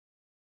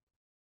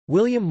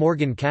William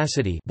Morgan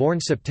Cassidy, born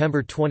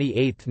September 28,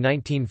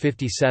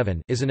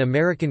 1957, is an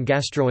American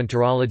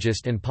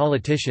gastroenterologist and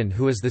politician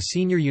who is the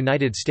senior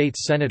United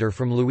States Senator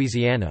from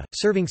Louisiana,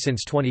 serving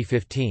since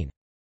 2015.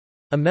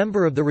 A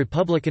member of the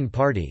Republican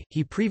Party,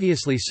 he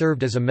previously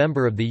served as a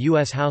member of the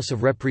U.S. House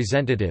of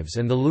Representatives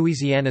and the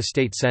Louisiana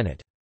State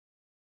Senate.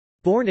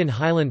 Born in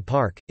Highland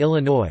Park,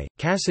 Illinois,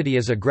 Cassidy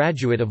is a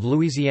graduate of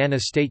Louisiana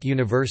State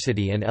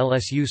University and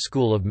LSU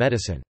School of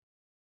Medicine.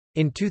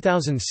 In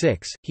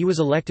 2006, he was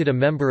elected a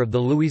member of the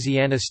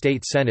Louisiana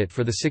State Senate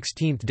for the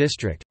 16th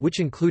District, which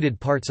included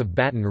parts of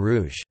Baton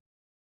Rouge.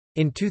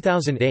 In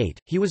 2008,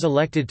 he was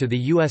elected to the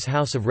U.S.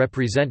 House of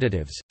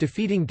Representatives,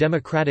 defeating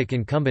Democratic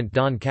incumbent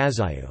Don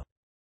Cazayoux.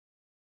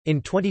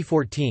 In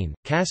 2014,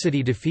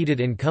 Cassidy defeated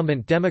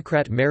incumbent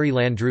Democrat Mary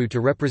Landrieu to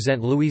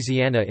represent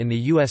Louisiana in the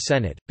U.S.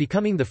 Senate,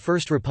 becoming the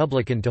first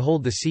Republican to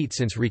hold the seat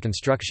since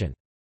Reconstruction.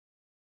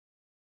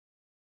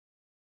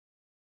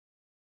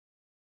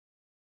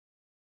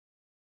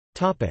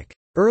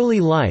 Early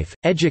life,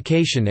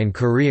 education and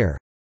career.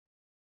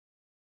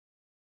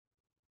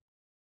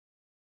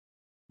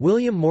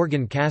 William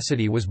Morgan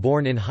Cassidy was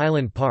born in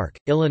Highland Park,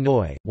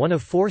 Illinois, one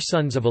of four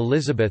sons of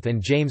Elizabeth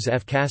and James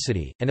F.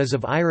 Cassidy, and is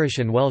of Irish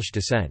and Welsh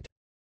descent.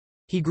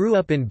 He grew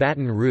up in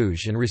Baton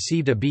Rouge and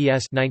received a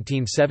B.S.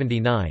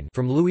 1979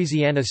 from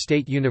Louisiana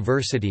State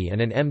University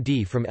and an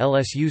M.D. from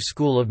LSU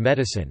School of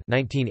Medicine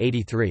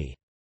 1983.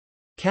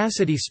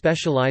 Cassidy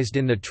specialized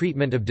in the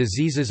treatment of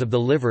diseases of the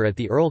liver at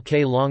the Earl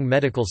K. Long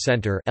Medical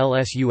Center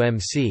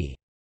 (LSUMC).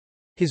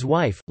 His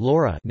wife,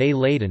 Laura née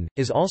Layden,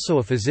 is also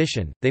a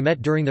physician. They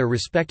met during their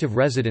respective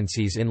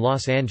residencies in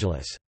Los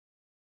Angeles.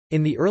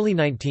 In the early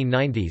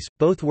 1990s,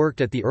 both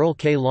worked at the Earl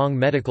K. Long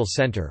Medical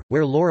Center,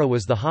 where Laura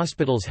was the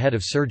hospital's head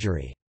of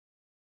surgery.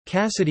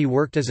 Cassidy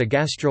worked as a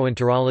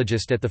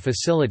gastroenterologist at the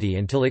facility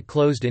until it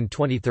closed in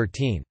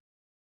 2013.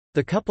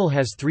 The couple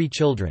has 3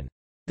 children.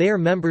 They are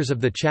members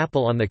of the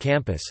Chapel on the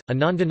Campus, a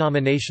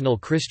non-denominational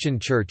Christian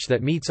church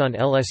that meets on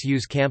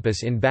LSU's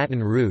campus in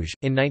Baton Rouge.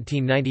 In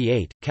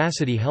 1998,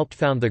 Cassidy helped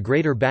found the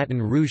Greater Baton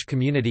Rouge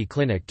Community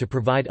Clinic to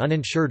provide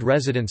uninsured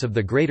residents of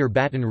the Greater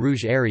Baton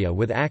Rouge area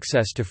with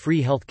access to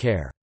free health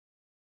care.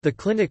 The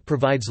clinic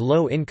provides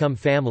low-income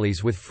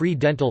families with free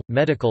dental,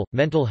 medical,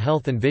 mental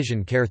health and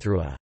vision care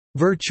through a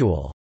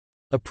virtual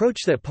approach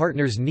that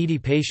partners needy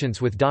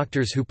patients with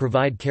doctors who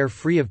provide care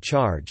free of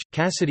charge.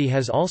 Cassidy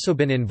has also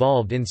been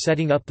involved in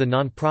setting up the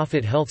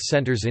nonprofit Health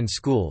Centers in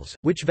Schools,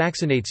 which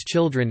vaccinates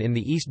children in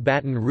the East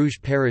Baton Rouge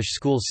Parish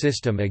school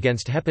system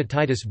against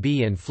hepatitis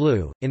B and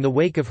flu. In the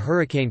wake of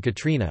Hurricane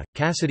Katrina,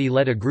 Cassidy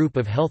led a group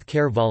of health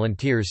care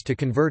volunteers to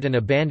convert an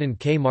abandoned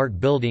Kmart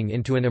building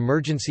into an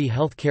emergency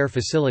health care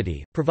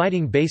facility,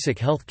 providing basic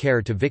health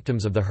care to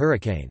victims of the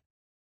hurricane.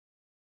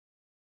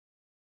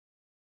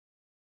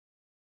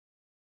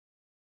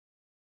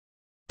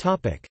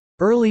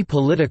 Early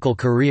political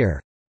career.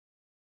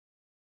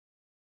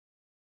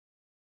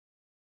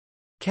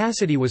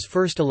 Cassidy was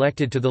first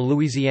elected to the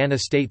Louisiana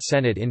State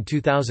Senate in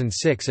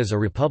 2006 as a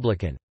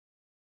Republican.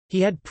 He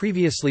had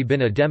previously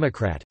been a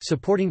Democrat,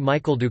 supporting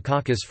Michael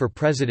Dukakis for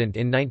president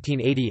in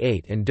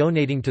 1988 and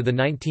donating to the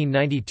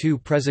 1992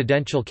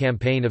 presidential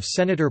campaign of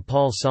Senator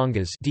Paul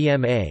Tsongas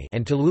 (DMA)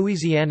 and to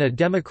Louisiana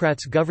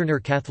Democrats Governor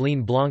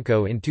Kathleen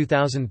Blanco in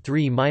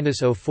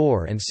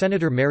 2003–04 and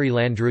Senator Mary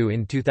Landrieu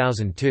in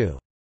 2002.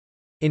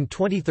 In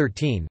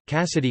 2013,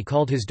 Cassidy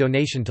called his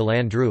donation to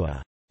Landrieu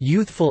a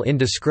 "youthful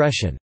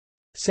indiscretion,"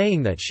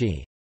 saying that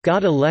she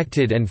 "got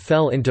elected and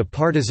fell into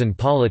partisan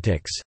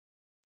politics.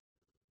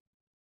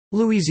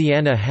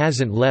 Louisiana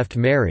hasn't left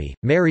Mary,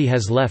 Mary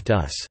has left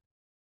us."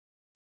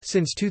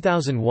 Since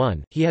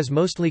 2001, he has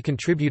mostly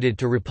contributed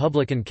to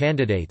Republican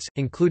candidates,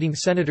 including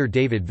Senator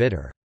David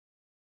Vitter.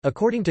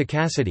 According to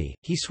Cassidy,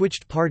 he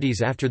switched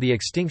parties after the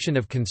extinction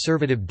of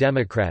conservative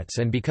Democrats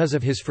and because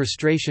of his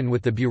frustration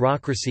with the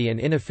bureaucracy and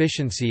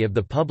inefficiency of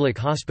the public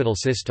hospital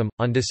system.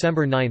 On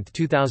December 9,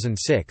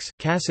 2006,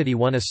 Cassidy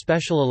won a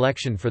special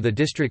election for the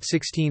District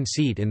 16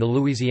 seat in the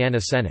Louisiana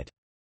Senate.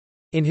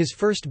 In his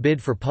first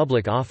bid for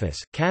public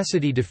office,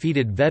 Cassidy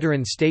defeated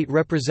veteran state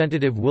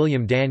representative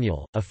William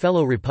Daniel, a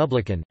fellow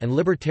Republican, and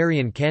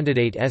Libertarian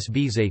candidate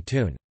S.B.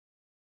 Zaytoun.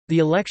 The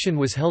election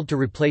was held to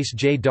replace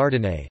Jay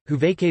Dardenne, who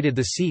vacated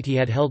the seat he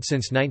had held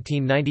since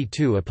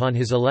 1992 upon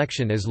his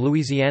election as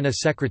Louisiana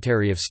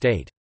Secretary of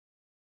State.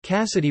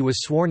 Cassidy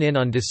was sworn in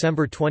on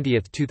December 20,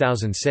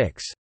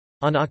 2006.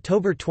 On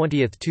October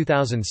 20,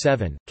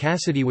 2007,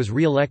 Cassidy was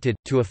re-elected,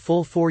 to a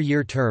full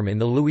 4-year term in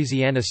the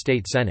Louisiana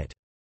State Senate.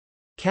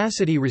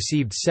 Cassidy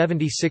received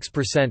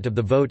 76% of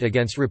the vote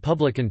against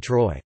Republican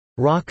Troy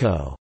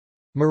Rocco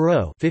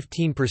Moreau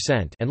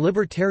 15% and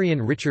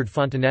Libertarian Richard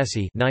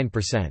Fontanesi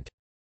 9%.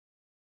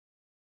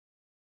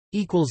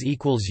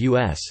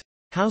 U.S.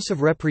 House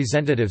of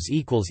Representatives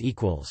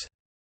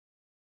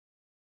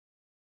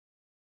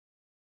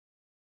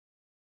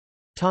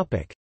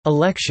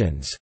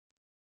Elections.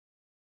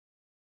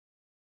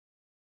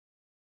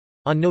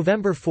 On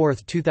November 4,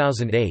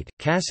 2008,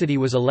 Cassidy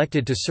was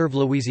elected to serve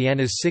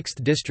Louisiana's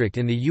 6th District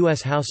in the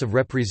U.S. House of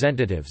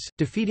Representatives,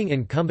 defeating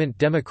incumbent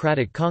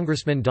Democratic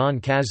Congressman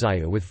Don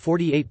Cassidy with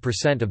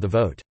 48% of the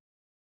vote.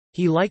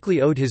 He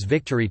likely owed his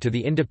victory to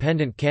the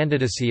independent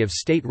candidacy of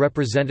State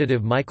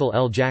Representative Michael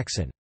L.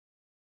 Jackson.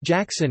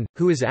 Jackson,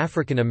 who is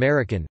African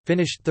American,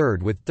 finished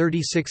third with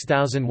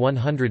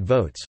 36,100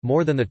 votes,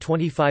 more than the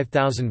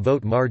 25,000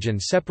 vote margin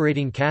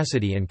separating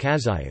Cassidy and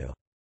Cassidy.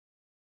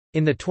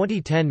 In the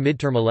 2010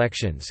 midterm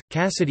elections,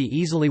 Cassidy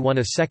easily won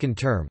a second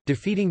term,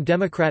 defeating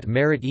Democrat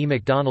Merritt E.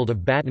 McDonald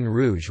of Baton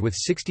Rouge with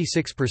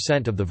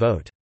 66% of the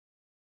vote.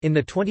 In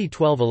the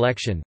 2012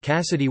 election,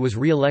 Cassidy was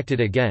re-elected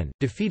again,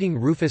 defeating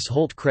Rufus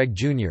Holt Craig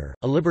Jr.,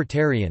 a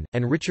Libertarian,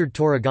 and Richard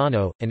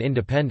Torregano, an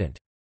Independent.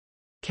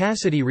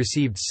 Cassidy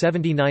received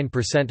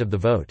 79% of the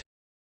vote.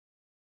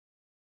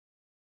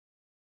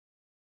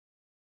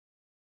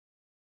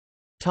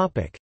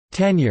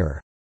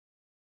 Tenure.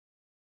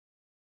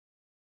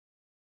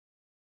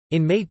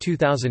 In May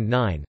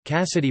 2009,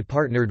 Cassidy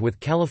partnered with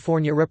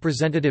California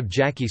Representative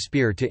Jackie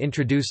Speer to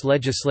introduce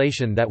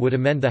legislation that would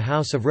amend the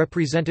House of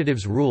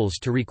Representatives rules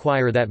to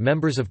require that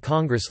members of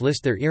Congress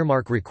list their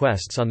earmark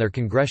requests on their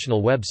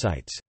congressional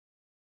websites.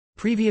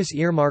 Previous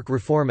earmark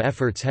reform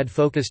efforts had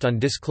focused on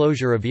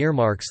disclosure of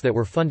earmarks that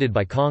were funded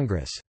by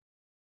Congress.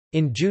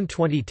 In June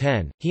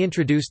 2010, he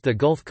introduced the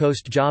Gulf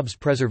Coast Jobs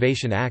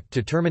Preservation Act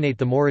to terminate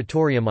the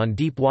moratorium on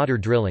deep water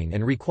drilling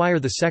and require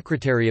the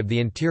Secretary of the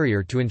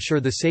Interior to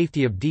ensure the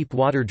safety of deep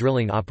water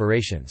drilling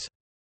operations.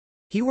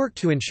 He worked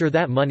to ensure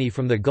that money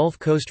from the Gulf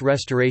Coast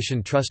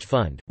Restoration Trust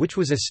Fund, which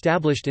was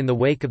established in the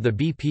wake of the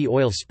BP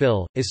oil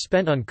spill, is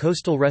spent on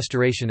coastal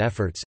restoration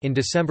efforts. In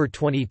December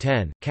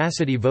 2010,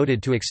 Cassidy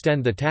voted to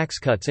extend the tax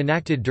cuts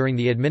enacted during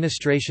the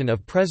administration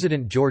of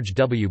President George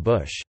W.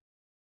 Bush.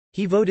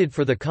 He voted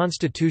for the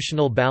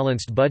Constitutional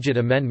Balanced Budget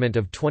Amendment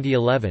of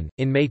 2011.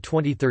 In May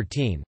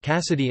 2013,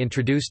 Cassidy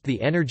introduced the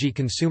Energy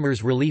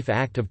Consumers Relief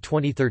Act of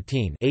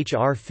 2013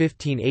 (H.R.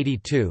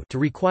 1582) to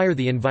require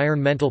the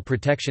Environmental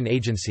Protection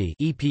Agency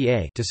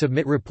 (EPA) to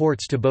submit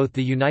reports to both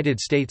the United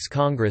States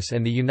Congress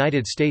and the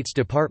United States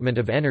Department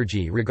of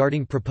Energy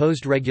regarding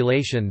proposed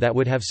regulation that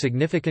would have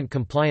significant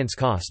compliance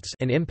costs,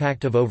 an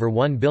impact of over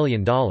 $1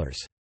 billion.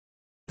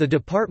 The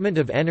Department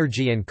of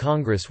Energy and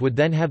Congress would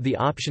then have the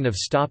option of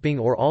stopping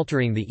or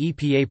altering the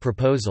EPA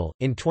proposal.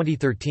 In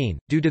 2013,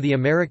 due to the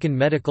American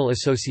Medical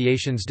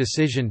Association's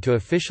decision to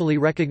officially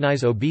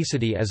recognize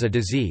obesity as a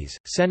disease,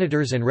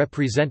 senators and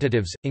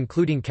representatives,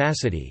 including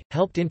Cassidy,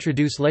 helped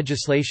introduce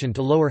legislation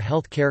to lower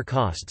health care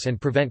costs and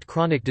prevent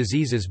chronic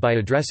diseases by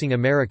addressing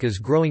America's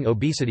growing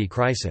obesity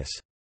crisis.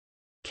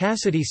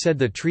 Cassidy said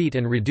the Treat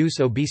and Reduce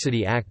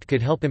Obesity Act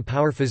could help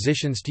empower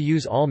physicians to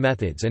use all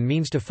methods and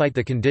means to fight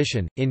the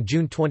condition. In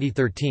June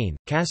 2013,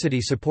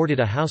 Cassidy supported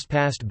a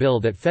House-passed bill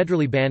that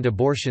federally banned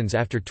abortions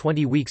after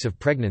 20 weeks of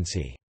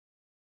pregnancy.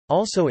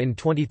 Also in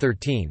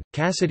 2013,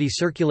 Cassidy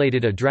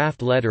circulated a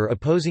draft letter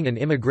opposing an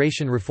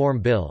immigration reform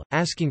bill,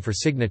 asking for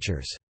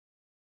signatures.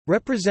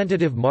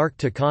 Representative Mark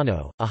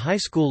Takano, a high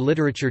school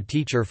literature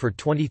teacher for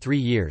 23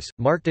 years,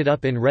 marked it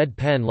up in red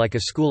pen like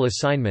a school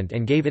assignment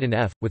and gave it an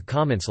F, with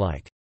comments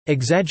like,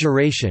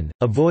 "exaggeration,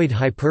 avoid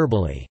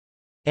hyperbole,"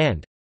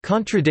 and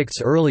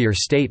 "contradicts earlier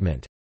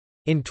statement."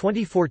 In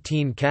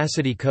 2014,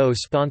 Cassidy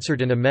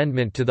co-sponsored an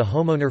amendment to the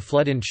Homeowner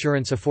Flood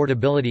Insurance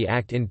Affordability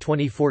Act in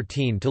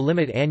 2014 to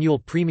limit annual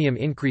premium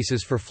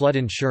increases for flood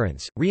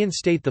insurance,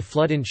 reinstate the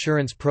flood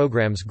insurance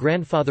program's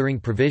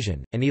grandfathering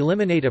provision, and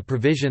eliminate a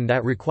provision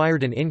that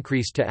required an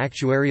increase to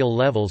actuarial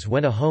levels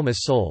when a home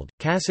is sold.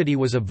 Cassidy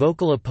was a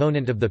vocal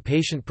opponent of the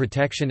Patient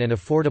Protection and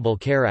Affordable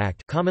Care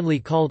Act, commonly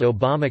called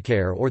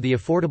Obamacare or the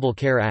Affordable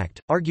Care Act,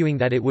 arguing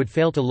that it would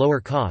fail to lower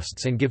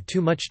costs and give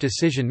too much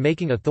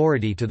decision-making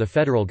authority to the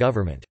federal government.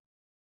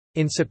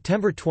 In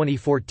September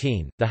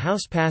 2014, the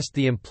House passed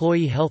the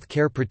Employee Health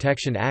Care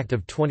Protection Act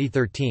of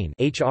 2013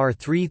 (H.R.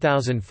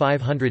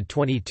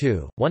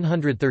 3522),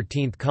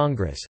 113th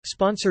Congress,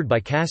 sponsored by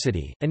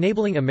Cassidy,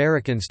 enabling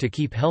Americans to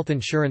keep health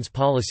insurance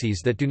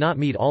policies that do not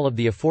meet all of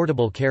the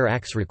Affordable Care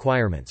Act's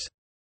requirements.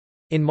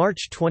 In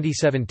March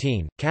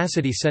 2017,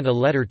 Cassidy sent a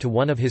letter to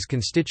one of his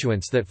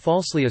constituents that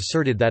falsely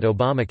asserted that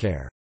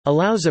Obamacare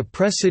allows a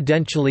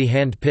presidentially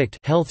hand-picked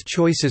Health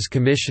Choices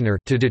Commissioner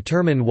to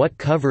determine what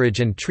coverage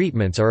and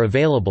treatments are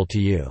available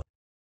to you.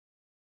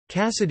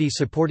 Cassidy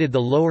supported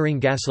the Lowering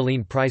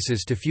Gasoline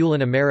Prices to Fuel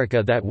in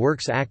America That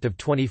Works Act of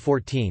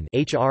 2014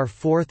 (H.R.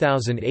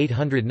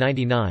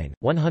 4899),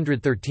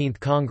 113th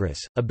Congress,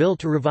 a bill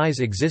to revise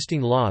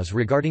existing laws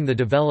regarding the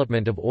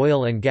development of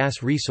oil and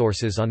gas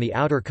resources on the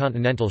outer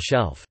continental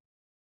shelf.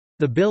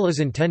 The bill is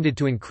intended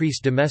to increase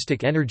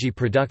domestic energy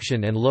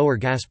production and lower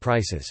gas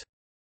prices.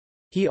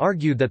 He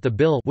argued that the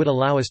bill would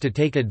allow us to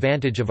take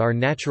advantage of our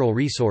natural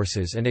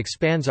resources and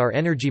expands our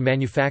energy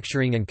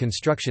manufacturing and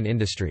construction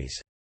industries.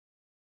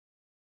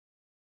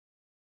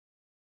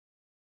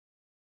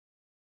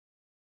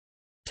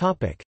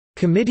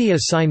 Committee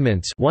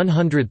assignments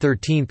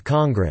 113th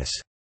Congress.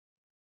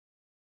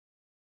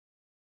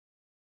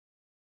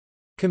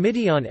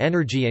 Committee on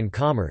Energy and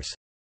Commerce,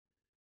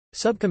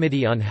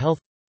 Subcommittee on Health,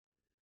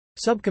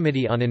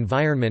 Subcommittee on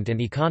Environment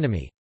and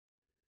Economy,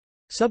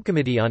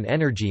 Subcommittee on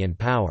Energy and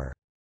Power.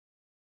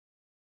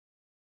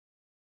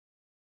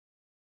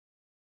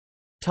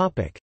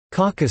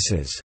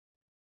 Caucuses.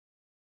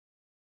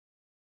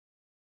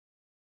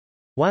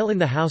 While in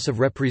the House of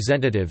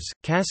Representatives,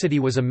 Cassidy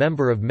was a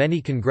member of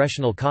many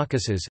congressional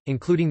caucuses,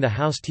 including the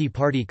House Tea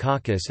Party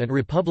Caucus and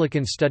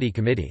Republican Study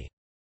Committee.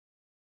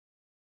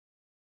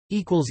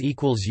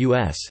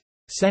 U.S.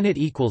 Senate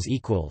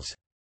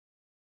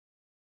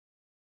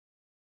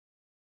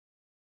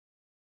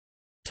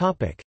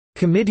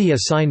Committee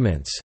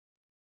assignments.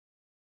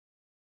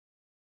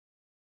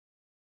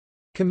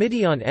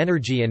 Committee on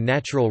Energy and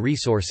Natural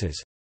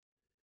Resources,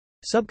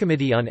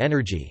 Subcommittee on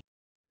Energy,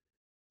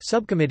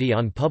 Subcommittee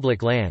on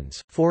Public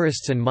Lands,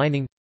 Forests and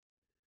Mining,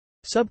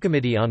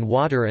 Subcommittee on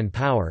Water and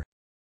Power,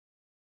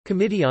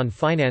 Committee on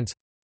Finance,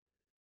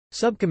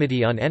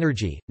 Subcommittee on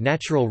Energy,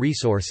 Natural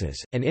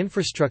Resources, and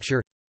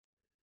Infrastructure,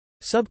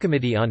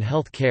 Subcommittee on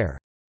Health Care,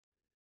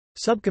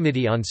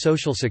 Subcommittee on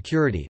Social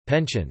Security,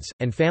 Pensions,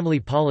 and Family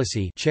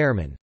Policy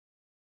Chairman,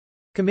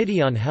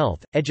 Committee on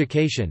Health,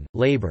 Education,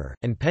 Labor,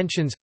 and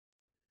Pensions,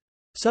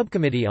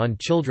 Subcommittee on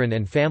Children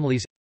and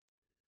Families,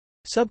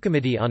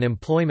 Subcommittee on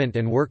Employment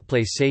and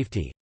Workplace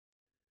Safety,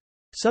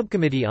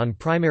 Subcommittee on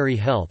Primary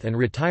Health and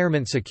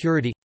Retirement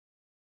Security,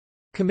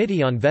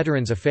 Committee on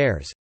Veterans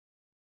Affairs,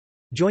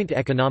 Joint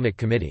Economic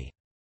Committee.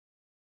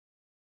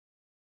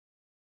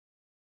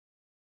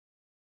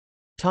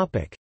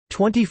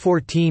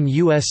 2014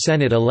 U.S.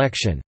 Senate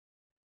election.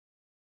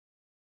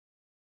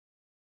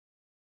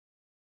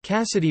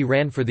 Cassidy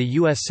ran for the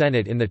U.S.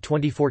 Senate in the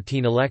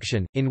 2014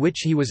 election, in which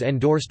he was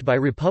endorsed by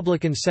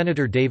Republican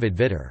Senator David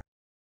Vitter.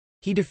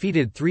 He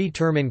defeated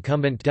three-term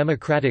incumbent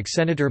Democratic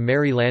Senator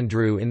Mary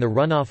Landrieu in the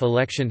runoff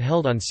election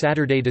held on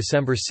Saturday,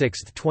 December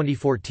 6,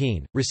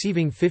 2014,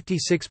 receiving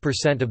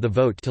 56% of the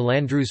vote to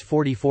Landrieu's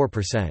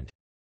 44%.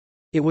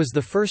 It was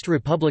the first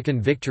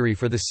Republican victory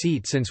for the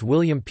seat since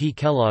William P.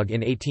 Kellogg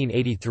in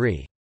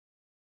 1883.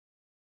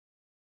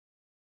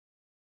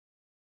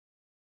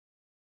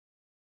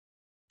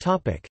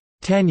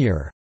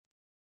 Tenure.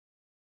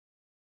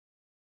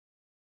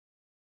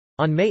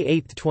 On May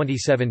 8,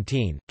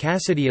 2017,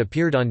 Cassidy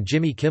appeared on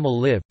Jimmy Kimmel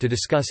Live! To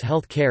discuss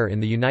health care in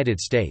the United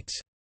States.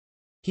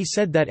 He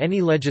said that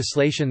any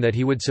legislation that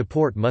he would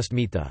support must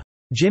meet the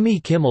Jimmy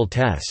Kimmel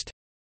test,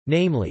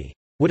 namely,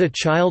 would a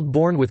child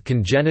born with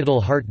congenital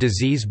heart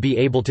disease be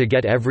able to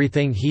get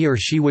everything he or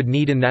she would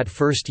need in that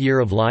first year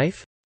of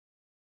life?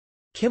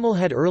 Kimmel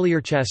had earlier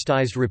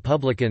chastised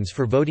Republicans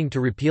for voting to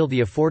repeal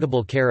the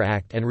Affordable Care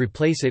Act and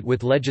replace it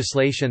with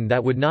legislation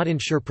that would not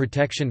ensure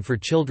protection for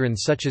children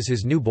such as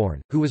his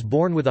newborn, who was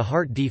born with a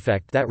heart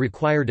defect that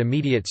required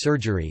immediate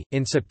surgery.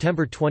 In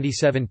September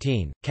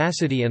 2017,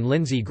 Cassidy and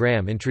Lindsey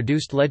Graham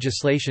introduced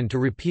legislation to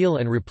repeal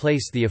and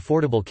replace the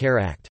Affordable Care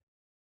Act.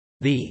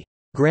 The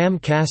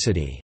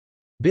Graham-Cassidy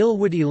bill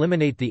would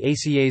eliminate the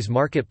ACA's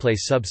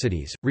marketplace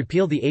subsidies,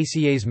 repeal the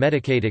ACA's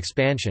Medicaid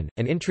expansion,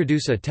 and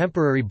introduce a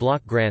temporary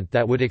block grant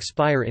that would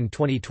expire in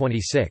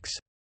 2026.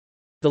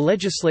 The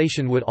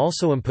legislation would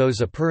also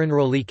impose a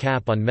per-enrollee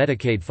cap on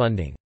Medicaid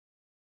funding.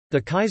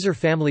 The Kaiser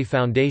Family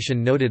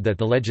Foundation noted that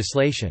the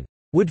legislation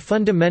would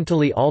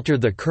fundamentally alter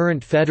the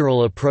current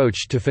federal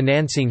approach to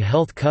financing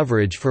health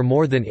coverage for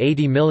more than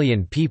 80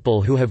 million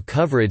people who have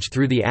coverage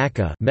through the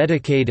ACA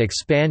Medicaid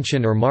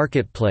expansion or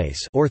marketplace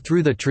or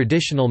through the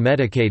traditional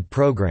Medicaid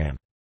program.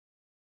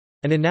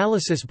 An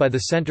analysis by the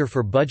Center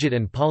for Budget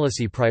and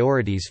Policy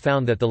Priorities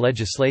found that the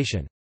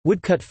legislation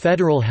would cut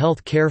federal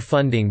health care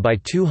funding by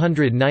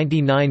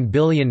 $299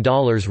 billion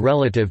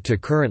relative to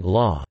current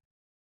law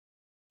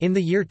in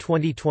the year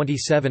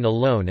 2027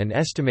 alone, and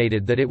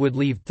estimated that it would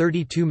leave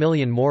 32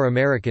 million more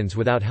Americans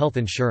without health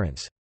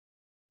insurance.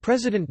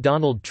 President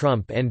Donald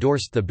Trump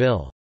endorsed the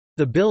bill.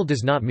 The bill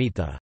does not meet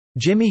the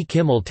Jimmy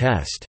Kimmel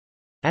test,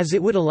 as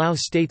it would allow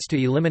states to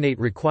eliminate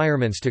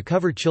requirements to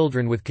cover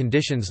children with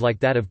conditions like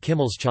that of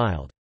Kimmel's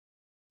child.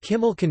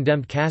 Kimmel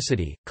condemned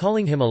Cassidy,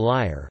 calling him a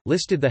liar,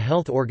 listed the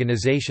health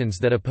organizations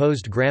that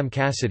opposed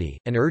Graham-Cassidy,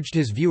 and urged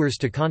his viewers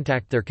to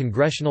contact their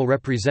congressional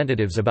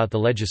representatives about the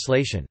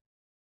legislation.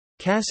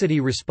 Cassidy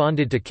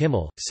responded to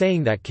Kimmel,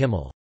 saying that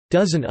Kimmel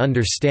doesn't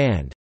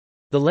understand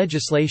the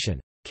legislation.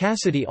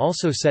 Cassidy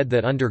also said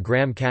that under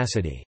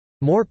Graham-Cassidy,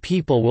 more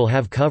people will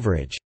have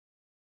coverage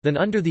than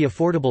under the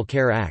Affordable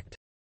Care Act.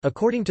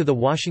 According to the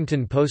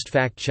Washington Post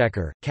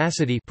fact-checker,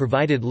 Cassidy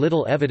provided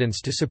little evidence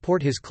to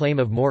support his claim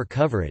of more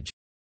coverage.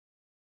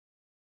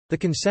 The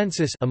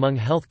consensus among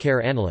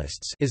healthcare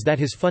analysts is that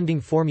his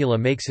funding formula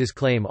makes his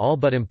claim all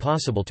but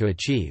impossible to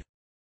achieve.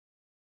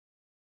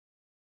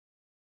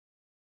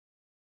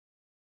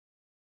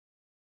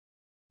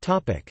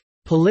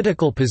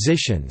 Political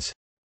positions.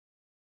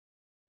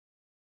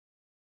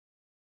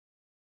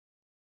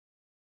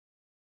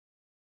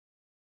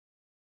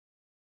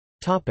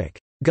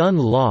 Gun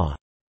law.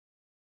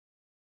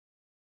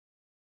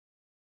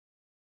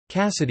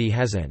 Cassidy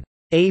has an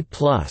A+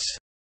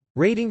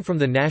 rating from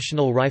the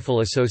National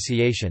Rifle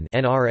Association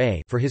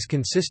 (NRA) for his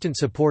consistent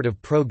support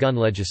of pro-gun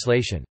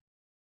legislation.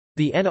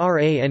 The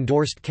NRA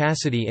endorsed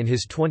Cassidy in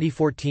his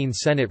 2014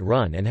 Senate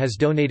run and has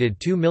donated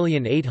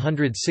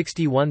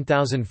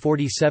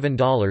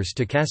 $2,861,047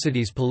 to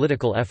Cassidy's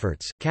political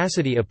efforts.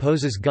 Cassidy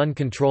opposes gun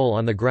control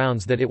on the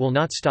grounds that it will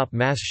not stop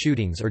mass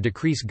shootings or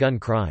decrease gun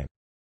crime.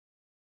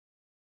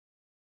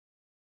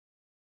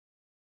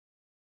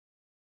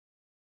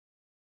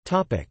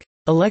 Topic: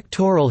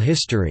 Electoral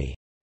history.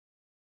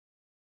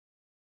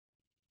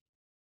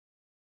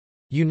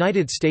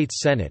 United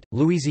States Senate,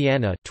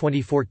 Louisiana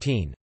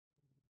 2014.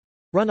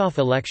 Runoff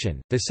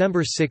election,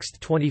 December 6,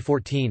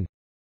 2014.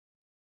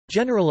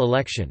 General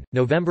election,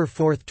 November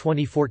 4,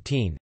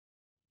 2014.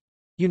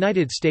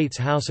 United States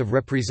House of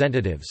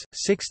Representatives,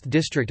 6th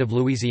District of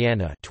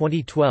Louisiana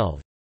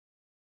 2012.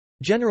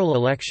 General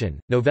election,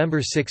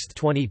 November 6,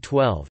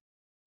 2012.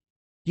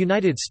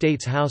 United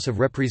States House of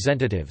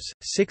Representatives,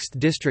 6th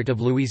District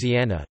of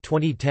Louisiana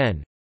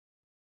 2010.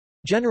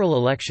 General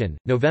election,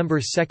 November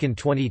 2,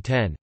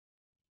 2010.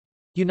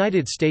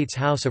 United States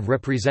House of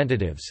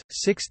Representatives,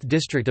 6th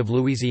District of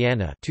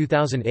Louisiana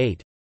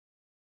 2008.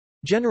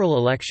 General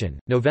election,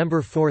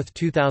 November 4,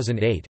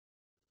 2008.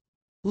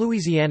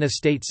 Louisiana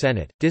State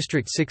Senate,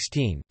 District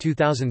 16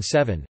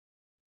 2007.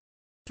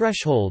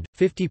 Threshold,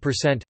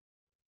 50%.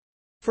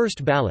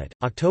 First ballot,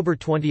 October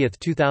 20,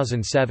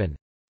 2007.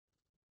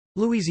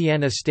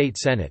 Louisiana State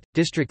Senate,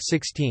 District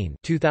 16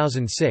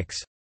 2006.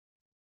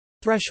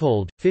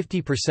 Threshold,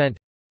 50%.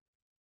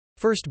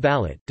 First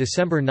ballot,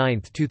 December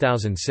 9,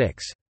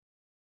 2006.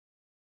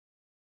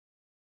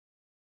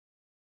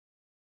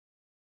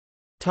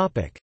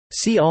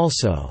 See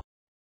also: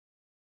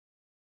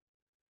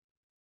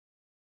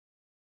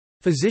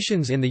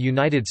 Physicians in the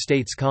United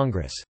States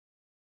Congress.